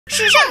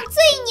史上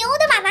最牛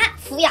的妈妈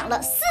抚养了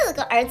4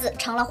个儿子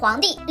成了皇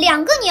帝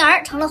，2个女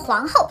儿成了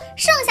皇后，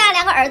剩下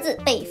2个儿子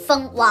被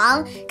封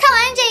王。看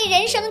完这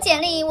人生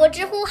简历，我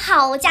直呼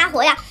好家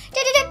伙呀！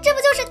这不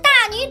就是大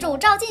女主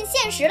照进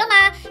现实了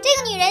吗？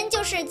这个女人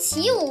就是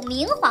齐武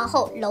明皇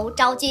后娄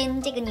昭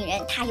君。这个女人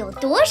她有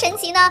多神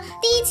奇呢？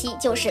第1期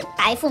就是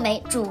白富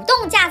美主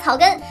动嫁草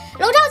根。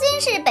娄昭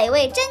君是北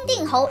魏真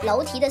定侯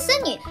娄提的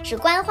孙女，是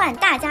官宦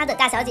大家的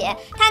大小姐。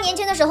她年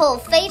轻的时候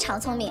非常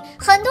聪明，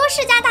很多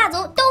世家大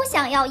族都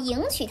想要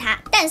迎娶她，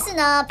但是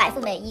呢，白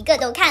富美一个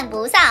都看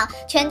不上，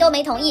全都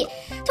没同意。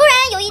突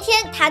然有一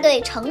天，她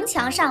对城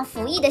墙上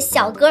服役的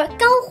小哥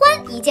高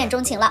欢一见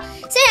钟情了。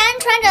虽然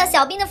穿着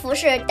小兵的服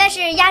饰，但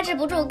是压制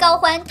不住高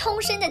欢通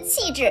身的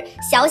气质，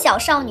小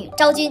少女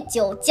昭君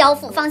就交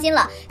付芳心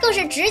了，更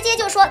是直接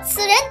就说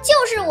此人就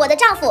是我的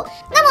丈夫。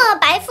那么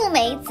白富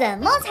美怎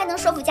么才能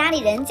说服家里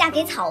人嫁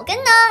给草根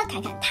呢？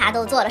看看她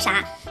都做了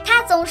啥。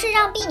她总是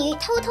让婢女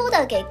偷偷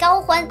的给高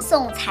欢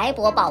送财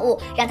帛宝物，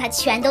让他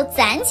全都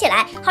攒起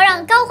来，好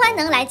让高欢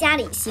能来家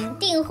里行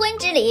订婚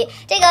之礼。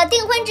这个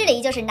订婚之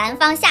礼就是男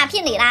方下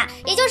聘礼啦，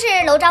也就是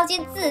娄昭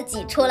君自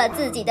己出了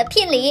自己的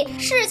聘礼。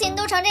事情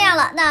都成这样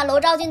了，那娄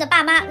昭君的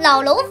爸妈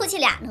老娄夫妻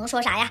俩能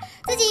说啥呀？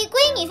自己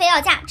闺女非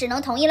要嫁，只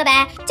能同意了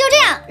呗。就这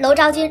样，娄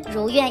昭君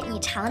如愿以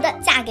偿的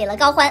嫁给了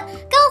高欢。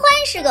高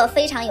欢是个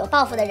非常有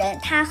抱负的人，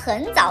他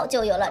很早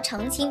就有了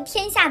承亲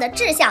天下的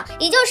志向，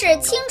也就是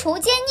清除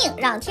奸佞，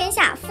让天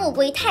下富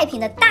贵太平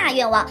的大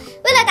愿望。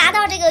为了达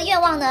到这个愿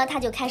望呢，他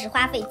就开始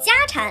花费家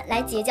产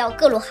来结交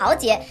各路豪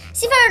杰，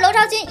媳妇儿娄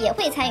昭君也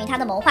会参与他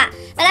的谋划。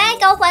本来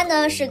高欢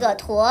呢是个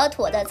妥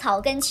妥的草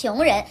根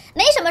穷人，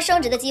没什么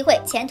升职的机会，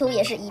前途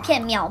也是一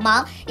片渺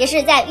茫。也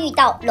是在遇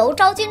到娄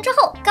昭君之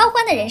后，高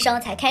欢的人生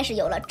才开始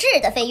有了质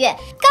的飞跃。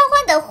高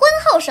欢的婚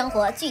后生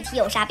活具体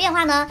有啥变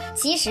化呢？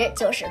其实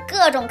就是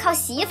各种靠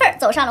媳妇儿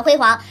走上了辉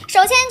煌。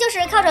首先就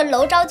是靠着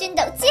娄昭君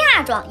的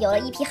嫁妆有了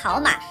一匹好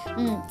马。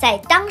在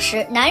当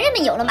时男人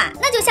们有了马，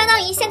那就相当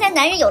于现在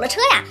男人有了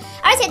车呀。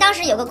而且当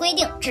时有个规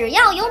定，只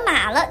要有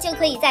马了，就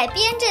可以在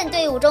边镇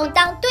队伍中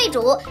当队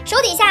主，手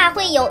底下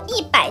会有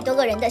100多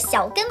个人的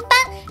小跟班。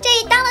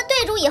这当了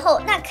队主以后，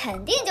那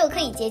肯定就可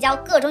以结交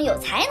各种有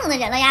才能的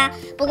人了呀。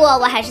不过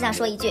我还是想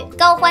说一句，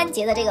高欢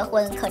结的这个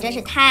婚可真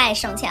是太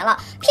省钱了，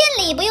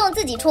聘礼不用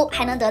自己出，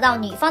还能得到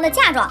女方的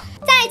嫁妆。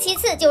再其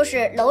次就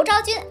是娄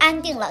昭君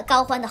安定了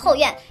高欢的后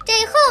院，这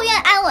后院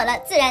安稳了，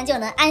自然就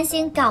能安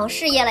心搞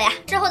事业了呀。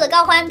之后的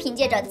高欢凭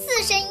借着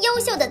自身优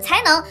秀的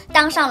才能，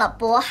当上了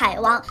渤海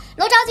王，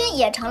娄昭君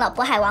也成了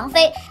渤海王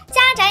妃。家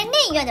宅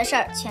内院的事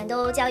儿全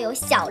都交由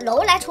小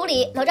娄来处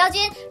理。娄昭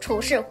君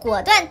处事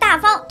果断大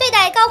方，对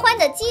待高欢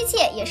的姬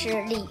妾也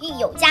是礼遇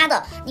有加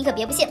的。你可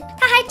别不信，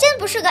他还真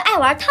不是个爱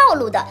玩套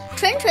路的，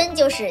纯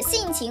就是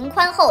性情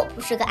宽厚，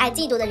不是个爱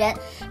嫉妒的人。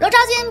娄昭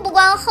君不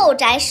光后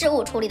宅事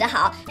务处理得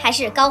好，还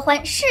是高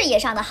欢事业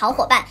上的好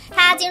伙伴。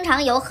她经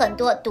常有很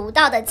多独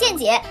到的见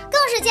解，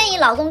更是建议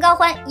老公高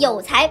欢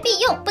有才必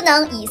用，不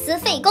能以私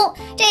废公。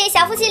这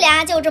小夫妻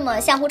俩就这么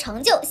相互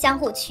成就，相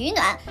互取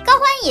暖。高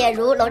欢也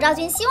如娄昭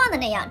君希望的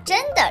那样，真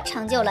的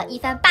成就了一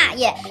番霸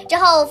业。之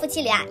后夫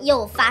妻俩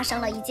又发生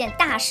了一件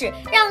大事，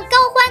让高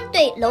欢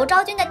对娄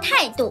昭君的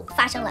态度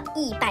发生了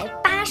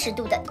180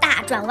度的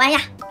大转弯呀。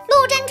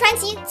陆贞传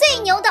奇最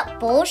牛的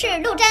不是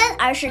陆贞，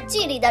而是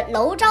剧里的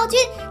娄昭君。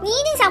你一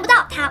定想不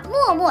到她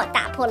默默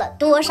打破了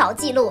多少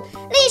记录。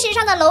历史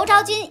上的娄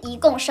昭君一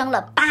共生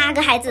了8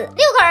个孩子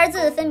，6个儿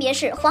子分别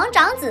是皇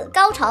长子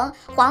高澄、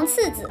皇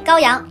次子高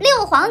阳、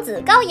6皇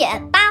子高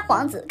演、8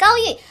皇子高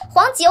玉、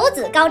皇9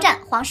子高湛、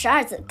皇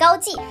12子高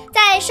继。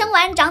在生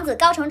完长子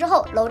高澄之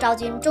后，娄昭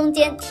君中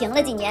间停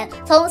了几年，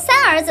从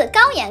3儿子高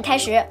演开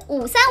始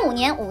，535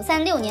年、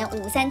536年、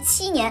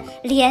537年，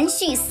连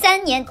续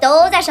3年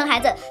都在生孩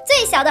子。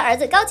最小的儿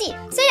子高继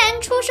虽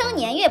然出生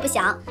年月不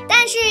详，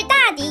但是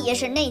大抵也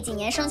是那几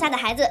年生下的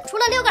孩子。除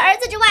了6个儿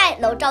子之外，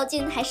娄昭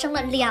君还生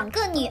了2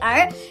个女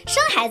儿。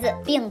生孩子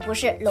并不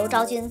是娄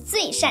昭君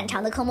最擅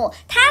长的科目，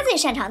她最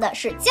擅长的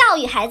是教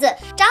育孩子。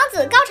长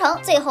子高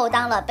澄最后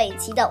当了北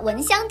齐的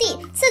文襄帝，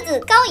次子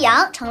高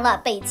阳成了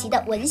北齐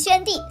的文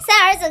宣帝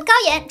，3儿子高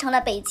演成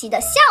了北齐的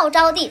孝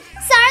昭帝，4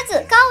儿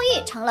子高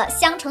玉成了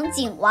襄城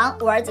景王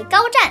，5儿子高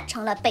湛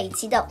成了北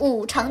齐的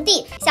武成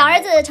帝，小儿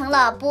子成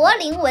了柏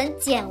林文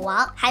简王。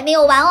还没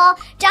有完哦，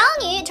长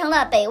女成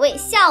了北魏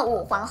孝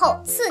武皇后，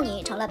次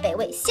女成了北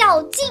魏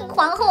孝敬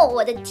皇后。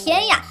我的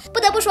天呀，不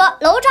得不说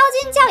娄昭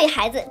君教育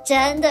孩子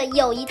真的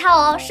有一套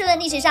哦。试问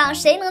历史上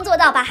谁能做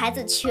到把孩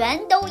子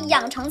全都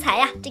养成才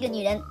呀？这个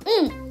女人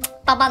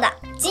棒棒的。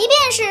即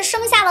便是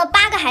生下了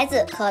8个孩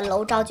子，可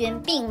娄昭君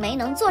并没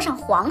能做上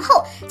皇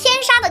后。天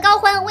杀的高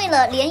欢为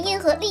了联姻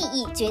和利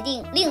益，决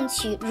定另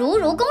娶如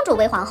公主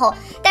为皇后。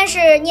但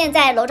是念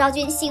在娄昭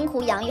君辛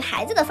苦养育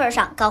孩子的份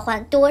上，高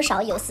欢多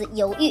少有丝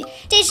犹豫。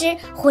这时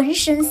浑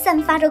身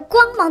散发着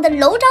光芒的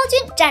娄昭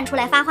君站出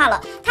来发话了，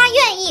她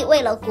愿意为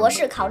为了国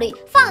事考虑，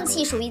放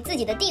弃属于自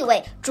己的地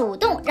位，主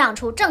动让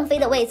出正妃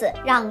的位子，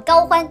让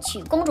高欢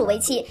娶公主为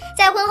妻。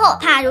在婚后，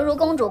怕如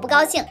公主不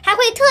高兴，还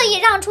会特意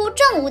让出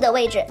正屋的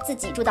位置，自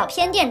己住到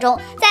偏殿中。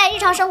在日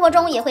常生活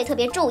中也会特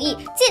别注意，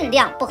尽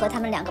量不和他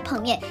们两个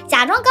碰面，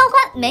假装高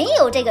欢没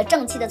有这个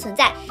正妻的存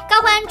在。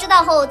高欢知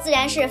道后自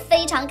然是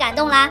非常感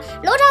动啦。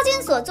娄昭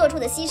君所做出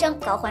的牺牲，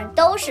高欢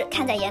都是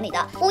看在眼里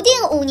的。武定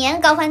5年，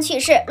高欢去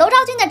世，娄昭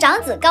君的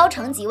长子高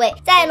澄即位。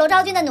在娄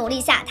昭君的努力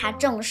下，他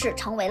正式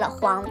成为了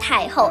皇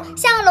太后。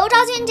像娄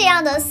昭君这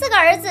样的4个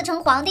儿子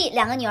成皇帝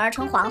，2个女儿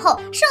成皇后，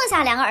剩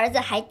下2个儿子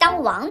还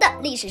当王的，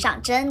历史上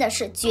真的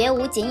是绝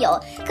无仅有。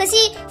可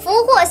惜福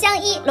祸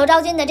相依，娄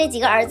昭君的这几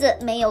个儿子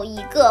没有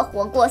一个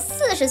活过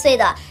40岁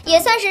的，也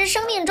算是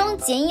生命中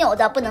仅有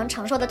的不能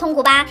承受的痛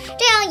苦吧。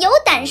这样有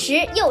胆识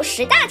又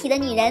识大体的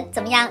女人，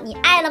怎么样？你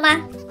爱了吗？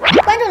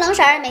关注冷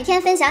婶儿，每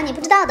天分享你不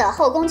知道的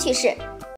后宫趣事。